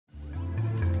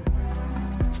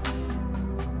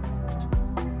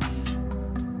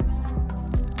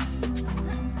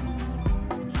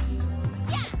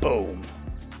Boom.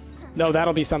 No,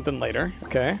 that'll be something later.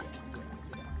 Okay.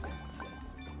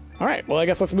 Alright, well, I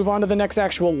guess let's move on to the next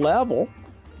actual level.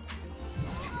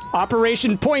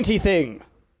 Operation Pointy Thing.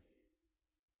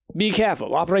 Be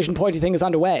careful, Operation Pointy Thing is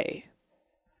underway.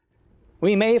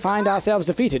 We may find ourselves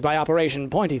defeated by Operation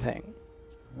Pointy Thing.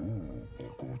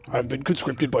 I've been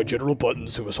conscripted by General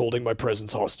Buttons, who is holding my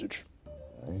presence hostage.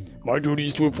 My duty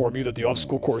is to inform you that the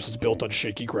obstacle course is built on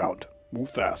shaky ground. Move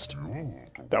fast.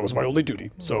 That was my only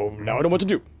duty, so now I know what to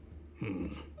do.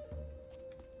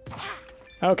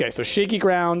 Okay, so shaky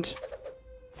ground.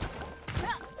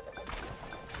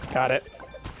 Got it.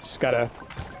 Just gotta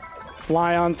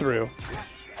fly on through.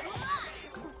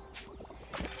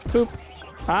 Boop.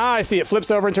 Ah, I see. It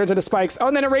flips over and turns into spikes. Oh,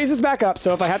 and then it raises back up,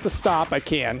 so if I have to stop, I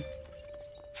can.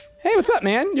 Hey, what's up,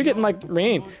 man? You're getting, like,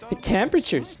 rain. The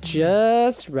temperature's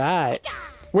just right.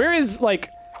 Where is, like...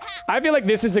 I feel like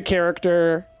this is a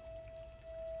character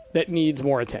that needs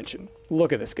more attention.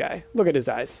 Look at this guy. Look at his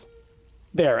eyes.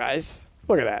 Their eyes.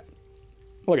 Look at that.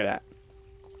 Look at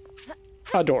that.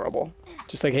 Adorable.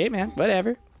 Just like, hey, man,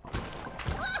 whatever.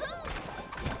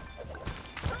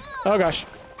 Oh, gosh.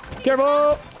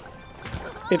 Careful!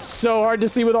 It's so hard to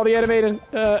see with all the animated.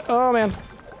 Oh, man.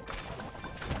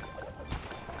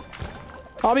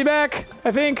 I'll be back,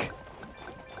 I think.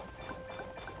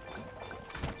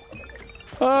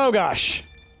 Oh, gosh.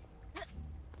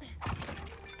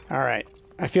 All right.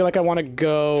 I feel like I want to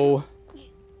go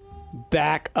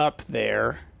back up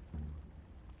there.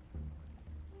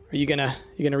 Are you gonna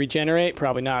regenerate?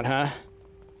 Probably not, huh?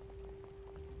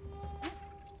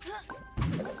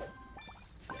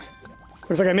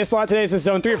 Looks like I missed a lot today. Is this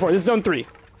zone 3 or 4? This is zone 3.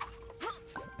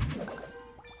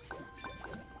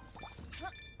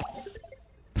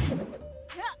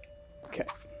 Okay.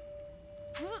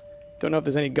 Don't know if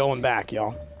there's any going back,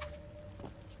 y'all.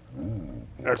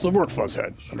 Excellent work,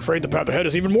 Fuzzhead. I'm afraid the path ahead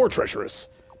is even more treacherous.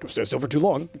 Don't stay still for too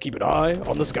long. Keep an eye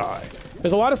on the sky.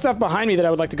 There's a lot of stuff behind me that I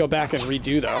would like to go back and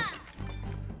redo, though.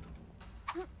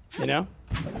 You know?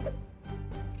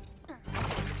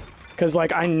 Because,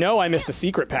 like, I know I missed a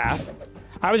secret path.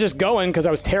 I was just going because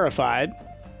I was terrified.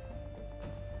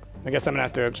 I guess I'm gonna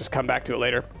have to just come back to it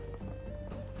later.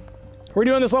 We're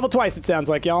doing this level twice, it sounds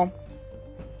like, y'all.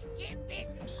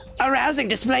 A rousing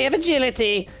display of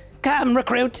agility. Come,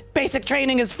 recruit. Basic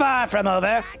training is far from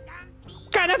over.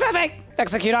 Kind of perfect.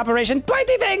 Execute Operation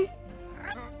Pointy Thing.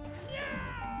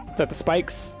 Is that the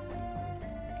spikes?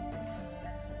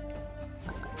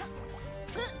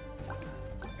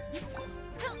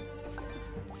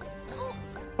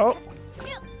 Oh.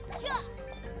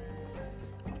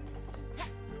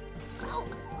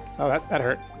 Oh, that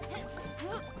hurt.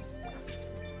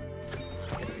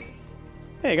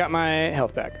 Hey, I got my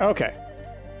health back. Okay.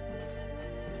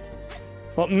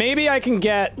 Well, maybe I can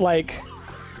get, like,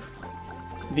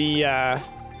 the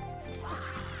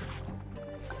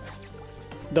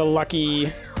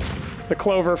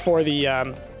clover for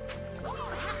the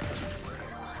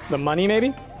money,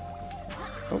 maybe?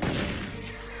 Oh.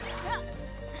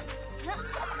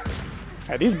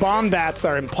 Alright, these bomb bats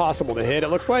are impossible to hit, it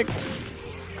looks like.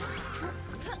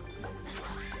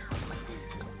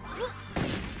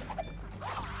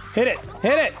 Hit it!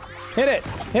 Hit it! Hit it!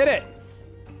 Hit it!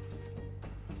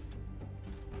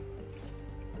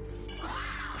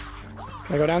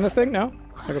 Can I go down this thing? No? Can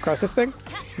I go across this thing?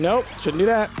 Nope, shouldn't do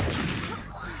that.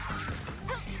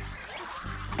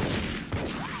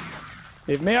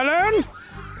 Leave me alone!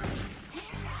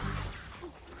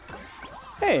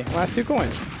 Hey, last 2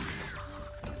 coins.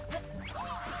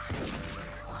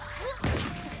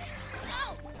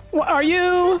 What, are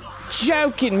you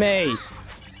joking me?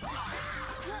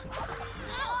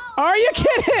 Are you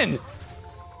kidding?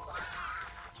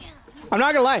 I'm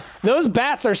not gonna lie, those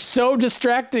bats are so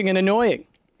distracting and annoying.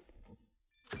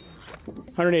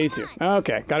 182.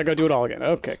 Okay, gotta go do it all again.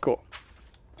 Okay, cool.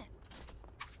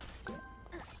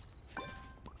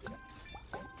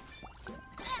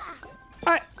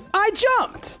 I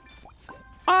jumped!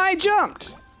 I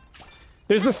jumped!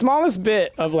 There's the smallest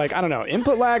bit of, like, I don't know,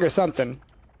 input lag or something.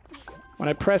 When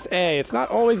I press A, it's not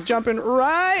always jumping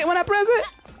right when I press it,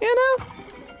 you know?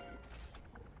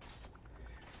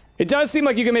 It does seem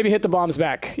like you can maybe hit the bombs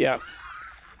back, yeah.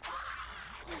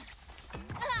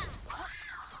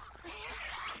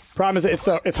 Problem is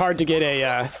it's hard to get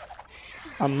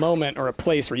a moment or a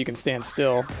place where you can stand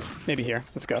still. Maybe here,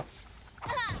 let's go.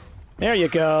 There you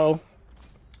go.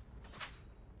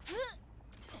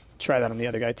 Try that on the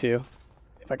other guy too,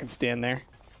 if I can stand there.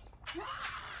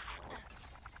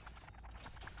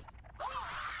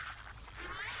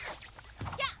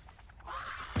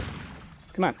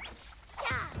 Come on.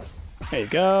 There you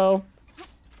go.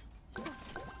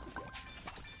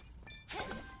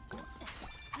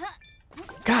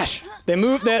 They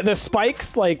move the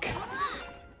spikes, like,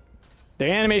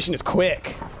 their animation is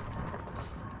quick.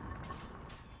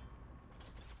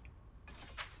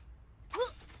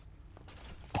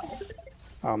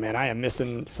 Oh man, I am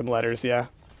missing some letters, yeah.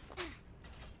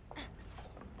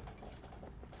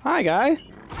 Hi, guy.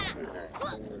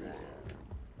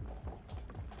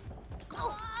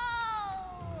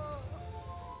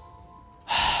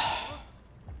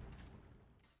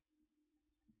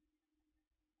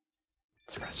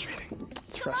 It's frustrating.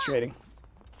 It's frustrating.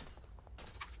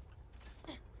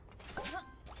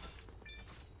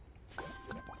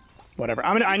 Whatever.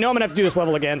 I know I'm gonna have to do this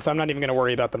level again, so I'm not even gonna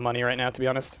worry about the money right now, to be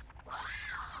honest.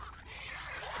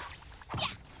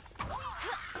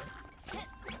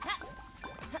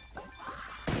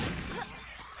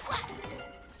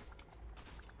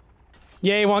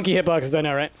 Yay, wonky hitboxes, I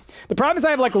know, right? The problem is I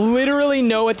have, like, literally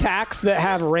no attacks that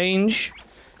have range,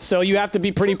 so you have to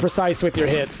be pretty precise with your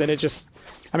hits, and it just...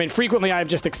 I mean, frequently I've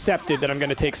just accepted that I'm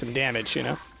gonna take some damage, you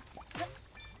know?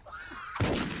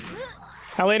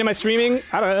 How late am I streaming?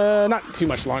 I don't, not too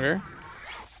much longer.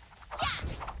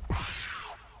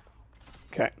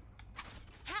 Okay.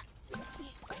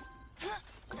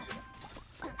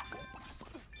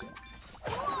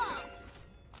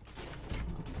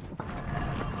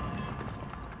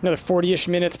 Another 40-ish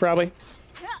minutes, probably.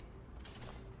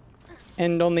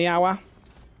 End on the hour.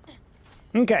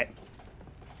 Okay.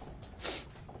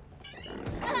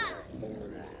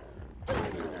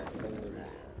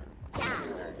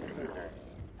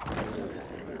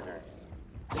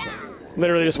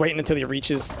 Literally just waiting until he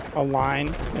reaches a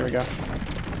line. There we go.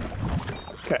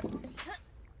 Okay.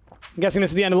 I'm guessing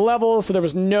this is the end of the level, so there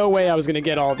was no way I was going to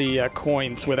get all the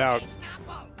coins without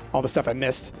all the stuff I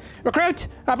missed. Recruit!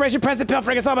 Operation Present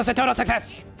Pilfering is almost a total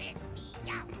success!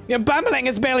 Your bumbling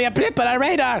is barely a blip on our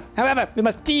radar. However, we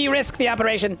must de-risk the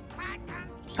operation.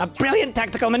 A brilliant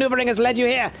tactical maneuvering has led you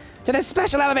here, to this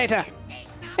special elevator.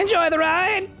 Enjoy the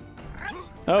ride!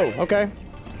 Oh, okay.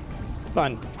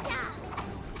 Fun.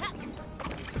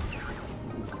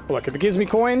 Look, if it gives me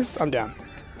coins, I'm down.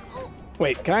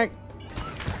 Wait, can I?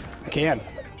 I can.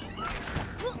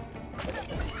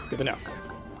 Good to know.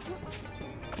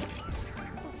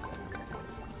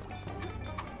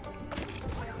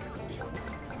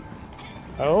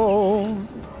 Oh.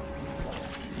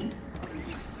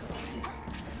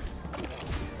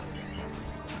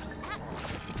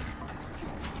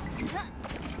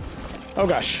 Oh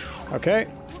gosh. Okay.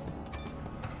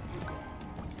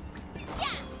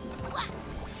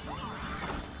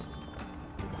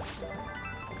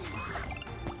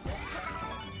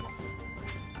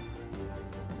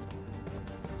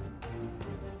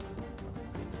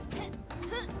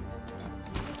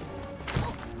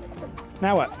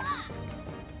 Now what?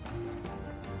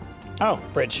 Oh,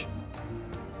 bridge.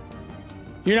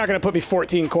 You're not gonna put me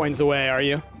 14 coins away, are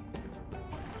you?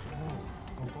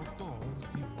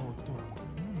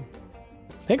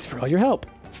 Thanks for all your help.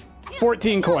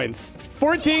 14 coins.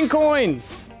 14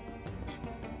 coins!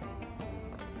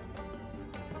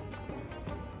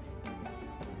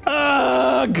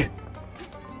 Ugh!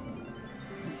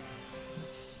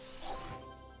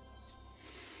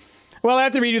 Well, I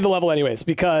have to redo the level anyways,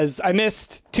 because I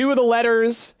missed 2 of the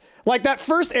letters. Like, that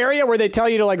first area where they tell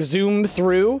you to, like, zoom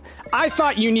through, I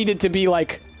thought you needed to be,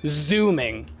 like,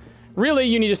 zooming. Really,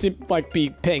 you need just to, like, be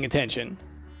paying attention.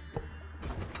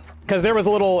 Because there was a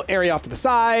little area off to the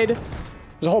side.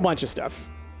 There's a whole bunch of stuff.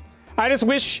 I just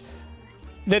wish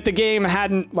that the game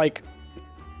hadn't, like,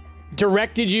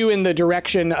 directed you in the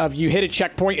direction of you hit a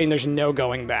checkpoint and there's no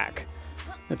going back.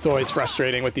 It's always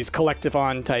frustrating with these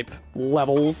collectathon type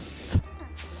levels.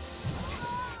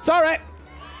 It's alright.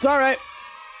 It's alright.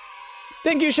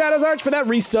 Thank you, Shadows Arch, for that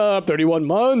resub. 31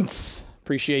 months.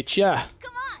 Appreciate ya.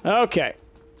 Come on. Okay.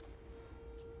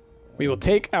 We will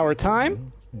take our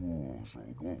time.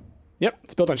 Yep,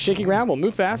 it's built on shaky ground. We'll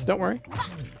move fast. Don't worry.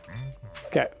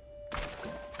 Okay.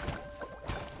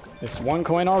 Missed 1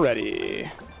 coin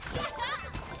already.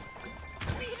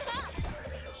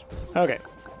 Okay.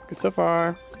 Good so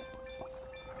far.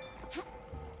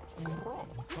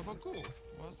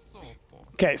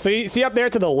 Okay, so you see up there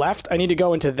to the left, I need to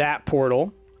go into that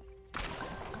portal.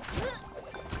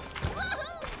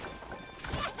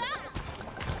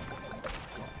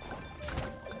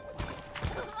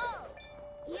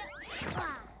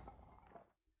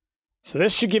 So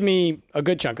this should give me a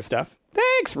good chunk of stuff.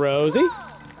 Thanks, Rosie.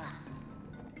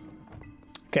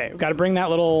 Okay, we've got to bring that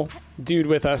little dude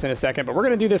with us in a second, but we're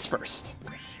going to do this first.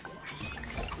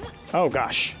 Oh,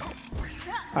 gosh.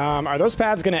 Are those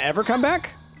paths going to ever come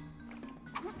back?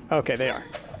 Okay, they are.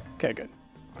 Okay, good.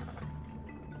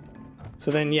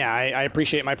 So then, yeah, I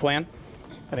appreciate my plan.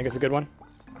 I think it's a good one.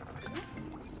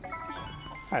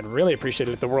 I'd really appreciate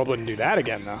it if the world wouldn't do that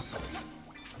again, though.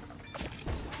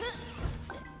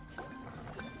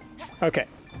 Okay.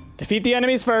 Defeat the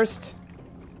enemies first.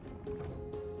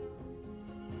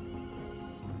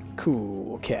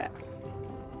 Cool cat.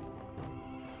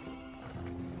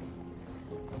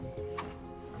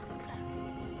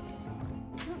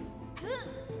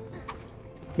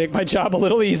 Make my job a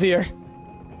little easier.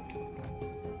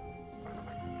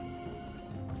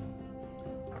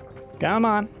 Come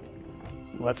on.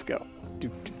 Let's go.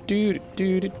 Do, do,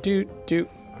 do, do, do, do.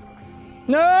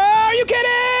 No, are you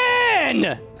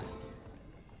kidding?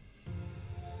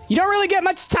 You don't really get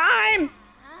much time.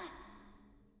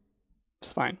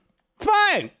 It's fine. It's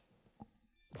fine.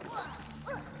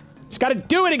 Just gotta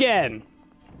do it again.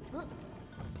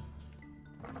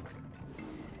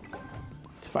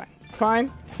 It's fine. It's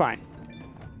fine. It's fine.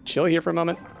 Chill here for a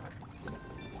moment.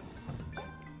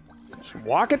 Just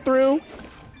walk it through.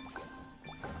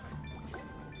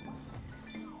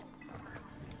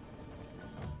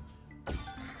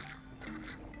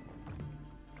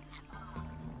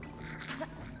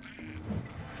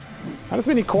 Not as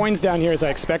many coins down here as I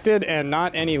expected, and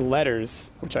not any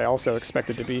letters, which I also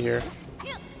expected to be here.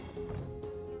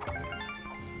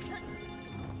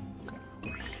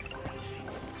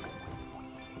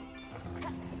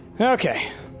 Okay,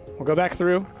 we'll go back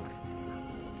through.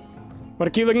 What a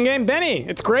cute looking game. Benny,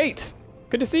 it's great.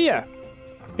 Good to see ya.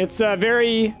 It's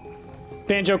very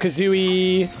Banjo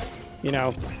Kazooie, you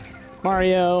know,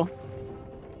 Mario,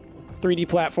 3D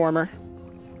platformer.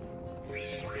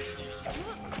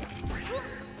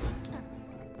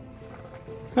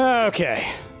 Okay,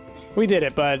 we did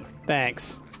it, bud.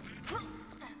 Thanks.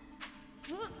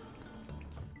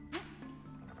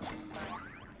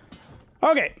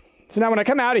 Okay, so now when I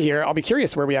come out of here, I'll be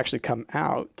curious where we actually come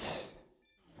out.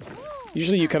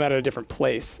 Usually you come out at a different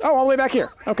place. Oh, all the way back here.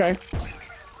 Okay.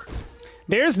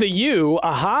 There's the U.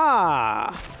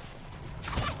 Aha!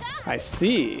 I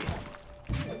see.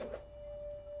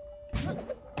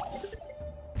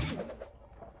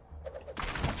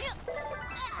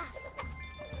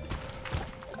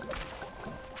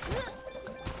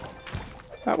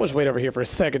 I'll just wait over here for a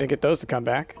second to get those to come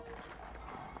back.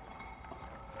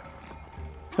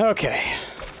 Okay.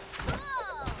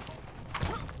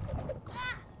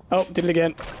 Oh, did it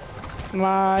again.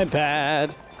 My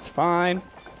bad. It's fine.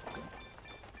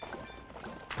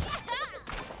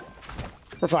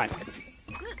 We're fine.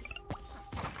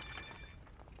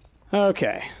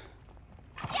 Okay.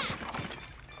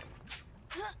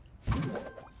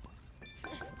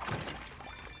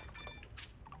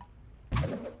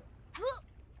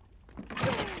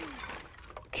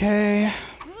 Okay.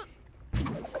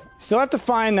 Still have to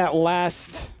find that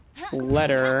last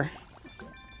letter.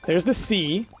 There's the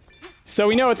C. So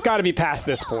we know it's got to be past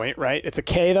this point, right? It's a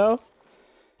K, though.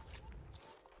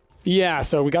 Yeah,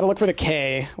 so we got to look for the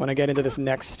K when I get into this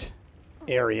next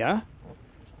area.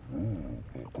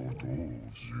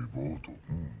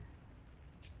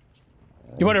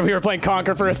 You wonder if we were playing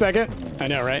Conquer for a second? I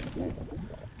know, right?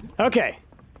 Okay.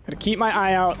 Gotta keep my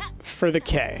eye out for the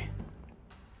K.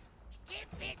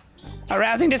 A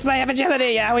rousing display of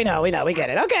agility. Yeah, we know, we get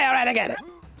it. Okay, all right, I get it.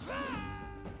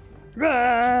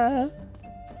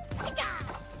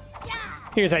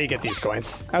 Here's how you get these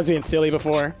coins. I was being silly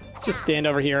before. Just stand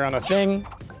over here on a thing.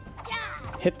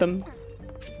 Hit them.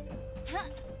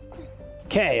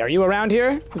 K, are you around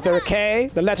here? Is there a K?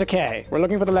 The letter K. We're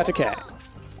looking for the letter K.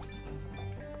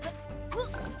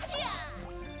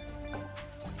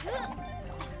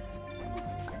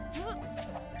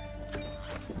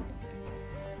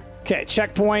 Okay,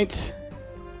 checkpoint.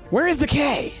 Where is the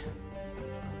K?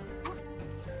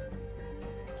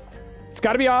 It's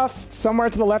got to be off somewhere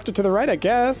to the left or to the right, I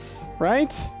guess,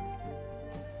 right?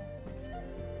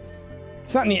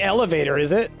 It's not in the elevator,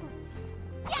 is it?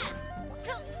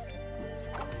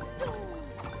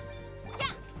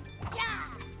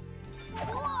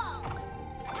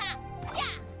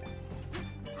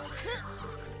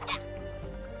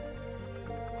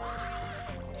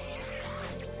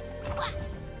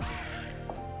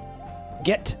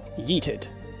 Get yeeted.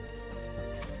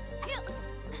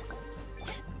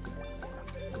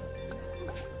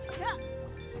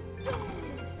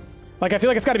 Like, I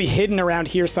feel like it's got to be hidden around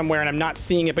here somewhere and I'm not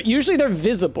seeing it, but usually they're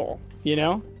visible, you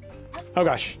know? Oh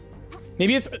gosh.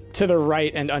 Maybe it's to the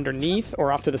right and underneath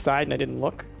or off to the side and I didn't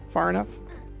look far enough.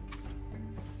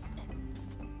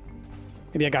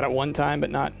 Maybe I got it one time,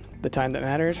 but not the time that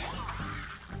mattered.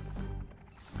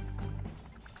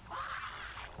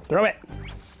 Throw it!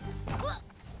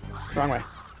 Wrong way.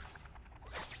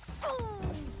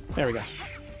 There we go.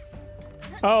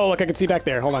 Oh, look, I can see back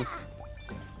there. Hold on.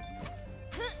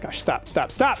 Gosh, stop,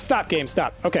 stop, stop, stop, game,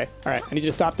 stop. Okay, all right, I need you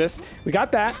to stop this. We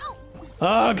got that.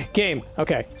 Ugh, game.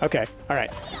 Okay, okay, all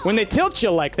right. When they tilt you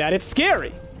like that, it's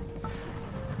scary.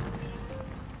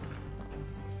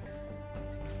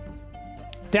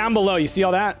 Down below, you see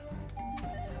all that?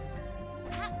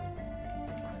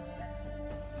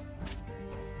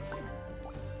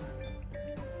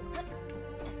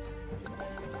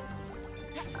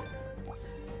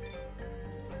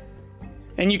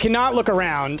 And you cannot look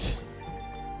around.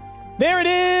 There it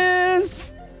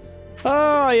is!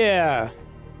 Oh, yeah.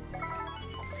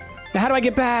 Now how do I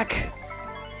get back?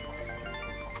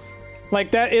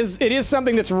 Like, it is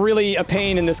something that's really a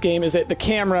pain in this game, is that the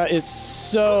camera is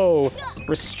so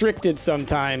restricted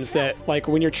sometimes that, like,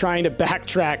 when you're trying to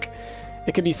backtrack,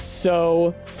 it can be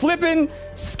so flippin'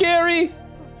 scary.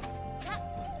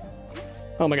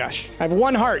 Oh my gosh. I have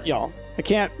 1 heart, y'all. I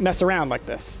can't mess around like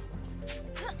this.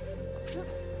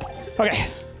 Okay.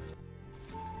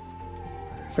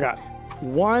 So I got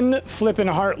 1 flippin'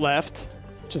 heart left,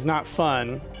 which is not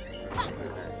fun.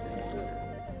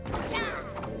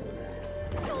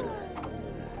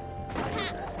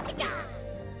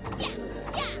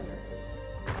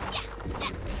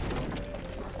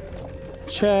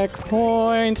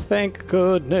 Checkpoint, thank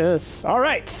goodness. All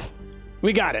right.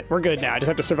 We got it. We're good now. I just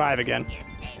have to survive again.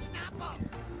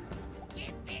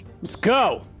 Let's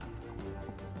go.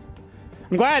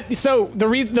 I'm glad. So the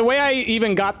way I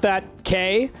even got that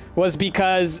K was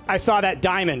because I saw that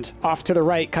diamond off to the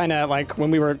right, kind of like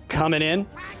when we were coming in,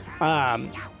 and I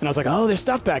was like, "Oh, there's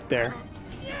stuff back there."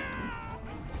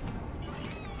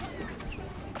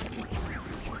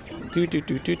 Do do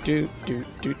do do do do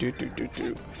do do do do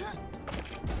do.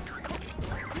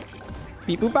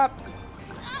 Beep boop bop.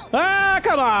 Ah,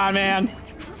 come on, man.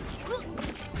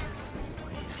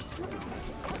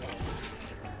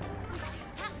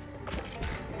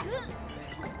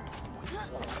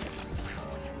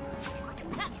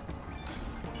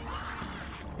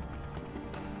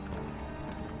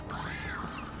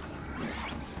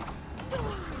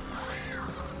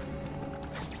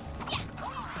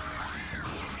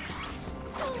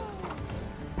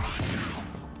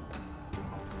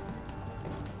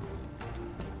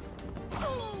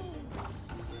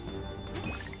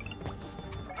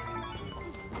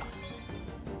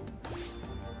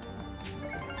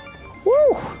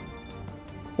 Woo!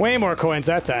 Way more coins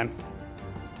that time.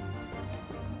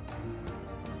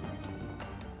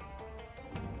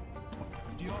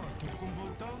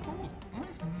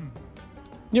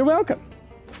 You're welcome.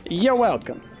 You're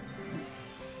welcome.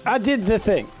 I did the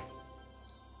thing.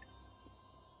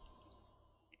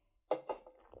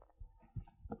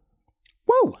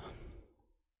 Woo!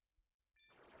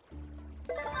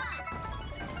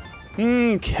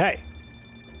 Okay.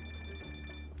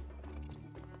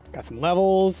 Got some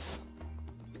levels.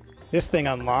 This thing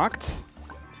unlocked.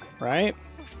 Right?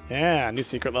 Yeah, new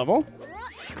secret level.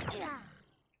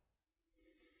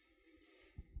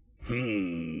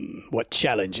 What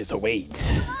challenges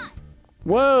await?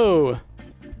 Whoa!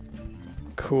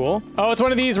 Cool. Oh, it's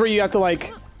one of these where you have to,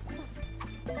 like,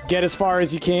 get as far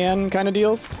as you can kind of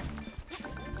deals.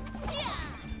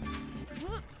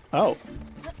 Oh.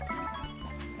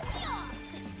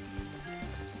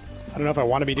 I don't know if I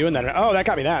want to be doing that. Oh, that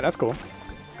got me that. That's cool.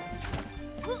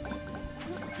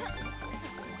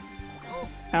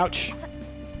 Ouch.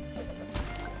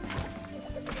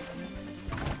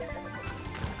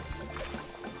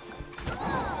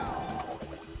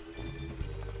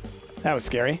 That was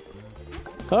scary.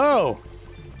 Oh!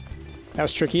 That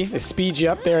was tricky. They speed you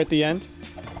up there at the end.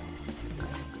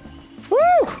 Woo!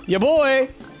 Ya boy!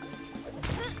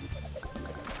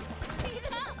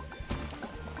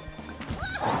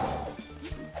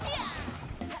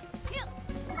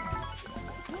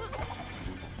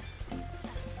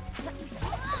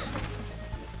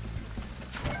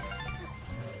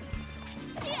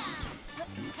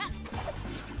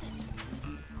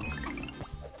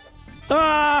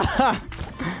 Ah!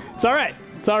 It's all right.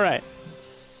 It's all right.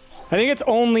 I think it's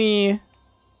only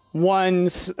one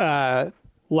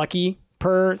lucky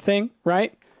per thing,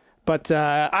 right? But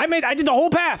I did the whole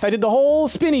path. I did the whole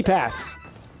spinny path.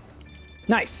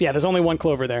 Nice. Yeah, there's only 1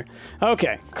 clover there.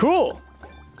 Okay, cool.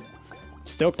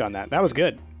 Stoked on that. That was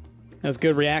good. That was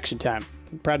good reaction time.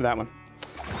 I'm proud of that one.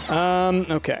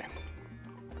 Okay.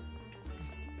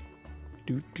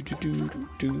 Do do do do do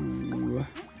do.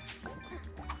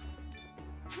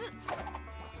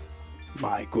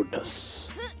 My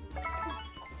goodness.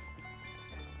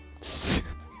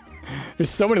 There's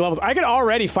so many levels. I could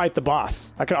already fight the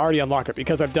boss. I could already unlock it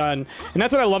because I've done, and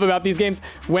that's what I love about these games,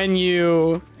 when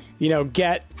you know,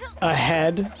 get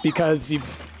ahead because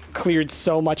you've cleared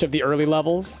so much of the early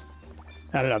levels.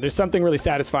 I don't know. There's something really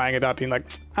satisfying about being like,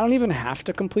 I don't even have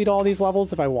to complete all these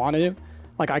levels if I wanted to.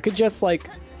 Like, I could just, like,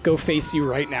 go face you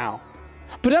right now.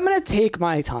 But I'm going to take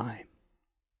my time.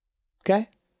 Okay?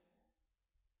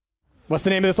 What's the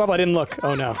name of this level? I didn't look.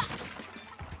 Oh, no.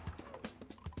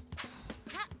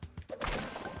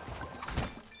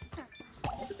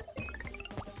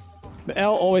 The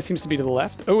L always seems to be to the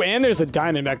left. Oh, and there's a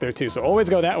diamond back there, too. So always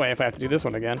go that way if I have to do this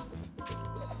one again.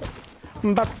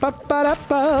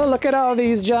 Ba-ba-ba-da-ba. Look at all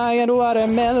these giant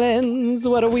watermelons.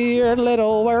 What a weird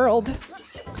little world.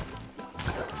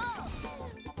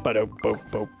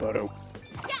 Ba-do-bo-bo-ba-do.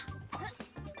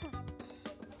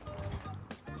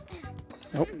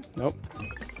 Nope, nope.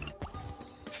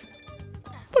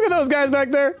 Look at those guys back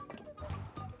there.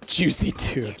 Juicy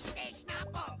tubes.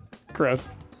 Gross.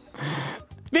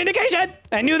 Vindication!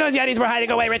 I knew those Yetis were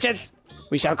hiding away riches.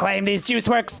 We shall claim these juice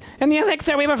works, and the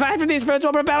elixir we will find from these fruits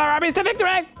will propel our armies to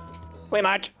victory. We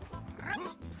march.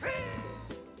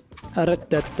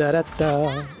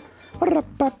 Da-da-da-da-da.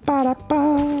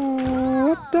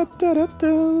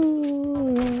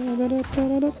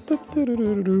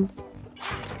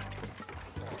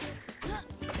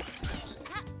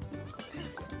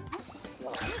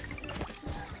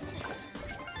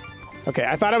 Okay,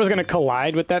 I thought I was gonna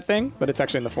collide with that thing, but it's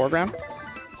actually in the foreground.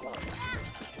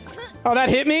 Oh, that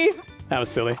hit me? That was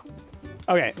silly.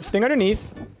 Okay, this thing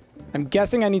underneath. I'm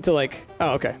guessing I need to like,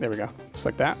 oh, okay, there we go. Just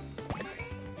like that.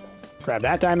 Grab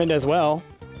that diamond as well.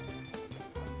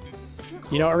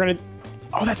 You know what we're gonna,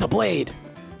 oh, that's a blade.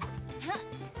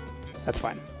 That's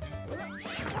fine.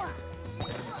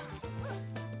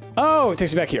 Oh, it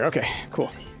takes me back here. Okay,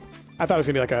 cool. I thought it was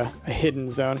gonna be like a hidden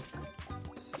zone.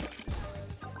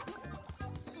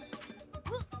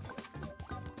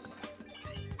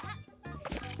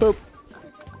 Boop.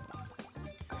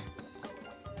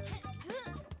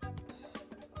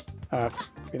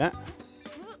 Give me that.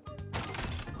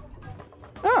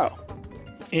 Oh,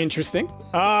 interesting.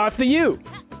 It's the U.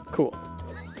 Cool.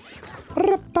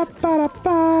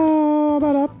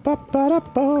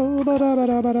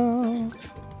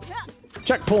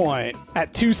 Checkpoint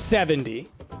at 270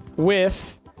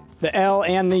 with the L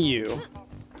and the U.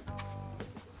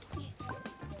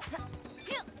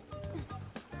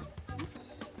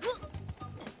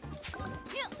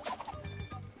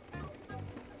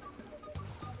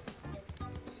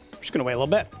 Just gonna wait a little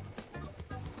bit.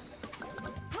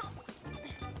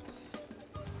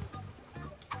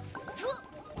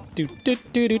 Do do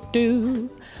do do do.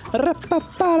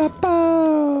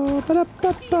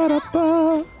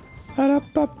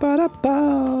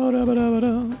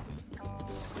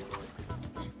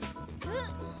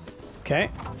 Okay,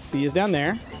 C is down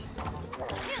there.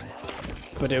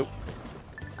 Badoo.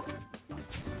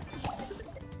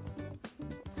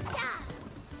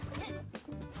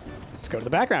 Let's go to the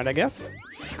background, I guess.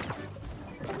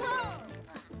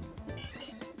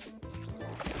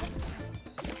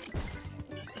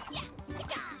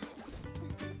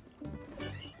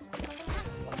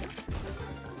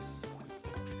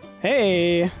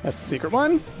 Hey, that's the secret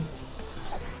one.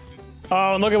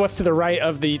 Oh, and look at what's to the right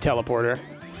of the teleporter.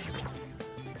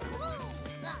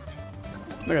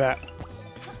 Look at that.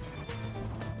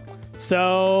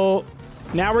 So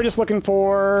now we're just looking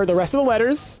for the rest of the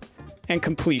letters and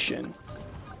completion.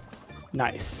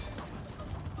 Nice.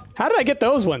 How did I get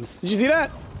those ones? Did you see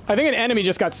that? I think an enemy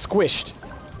just got squished.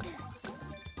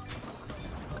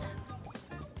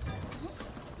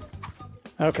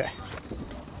 Okay.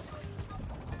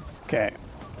 Okay.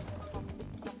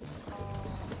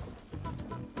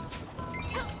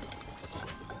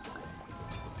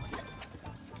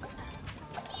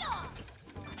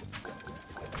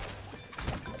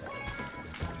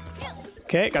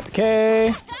 Okay, got the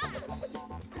K.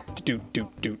 Do do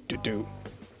do do do.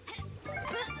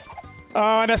 Oh,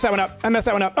 I messed that one up. I messed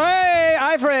that one up. Hey,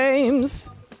 iframes.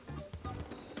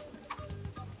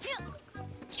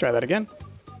 Let's try that again.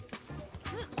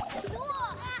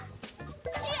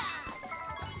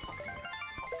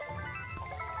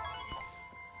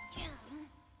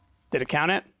 Did it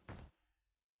count it?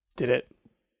 Did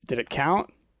it count?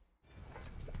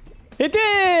 It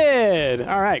did!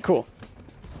 All right, cool.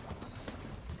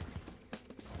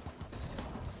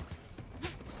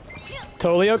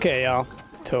 Totally okay, y'all.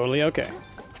 Totally okay.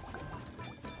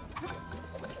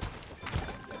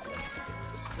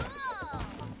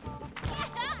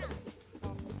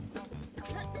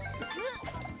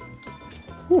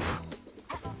 Whew.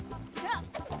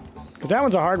 Because that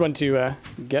one's a hard one to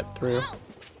get through.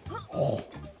 Oh.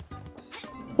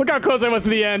 Look how close I was to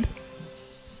the end.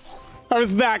 I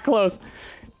was that close.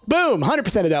 Boom,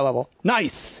 100% of that level.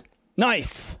 Nice.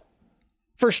 Nice.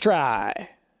 First try.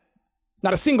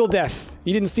 Not a single death.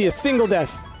 You didn't see a single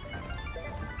death.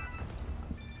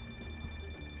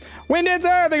 Wind Dancer!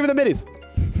 Thank you for the biddies.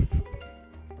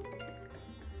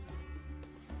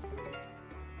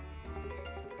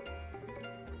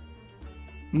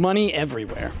 Money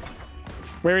everywhere.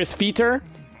 Where is Feeter?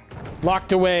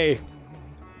 Locked away.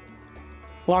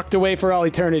 Locked away for all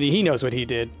eternity. He knows what he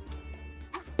did.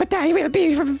 But I will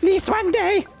be released one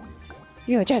day.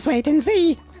 You just wait and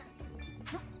see.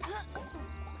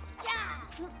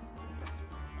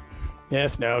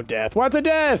 Yes, no, death. What's a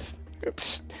death?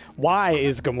 Why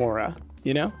is Gamora?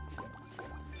 You know?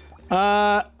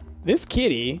 This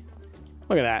kitty.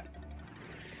 Look at that.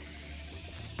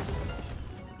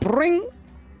 Bring.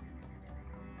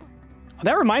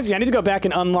 That reminds me, I need to go back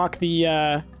and unlock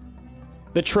the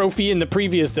trophy in the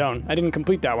previous zone. I didn't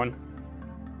complete that one.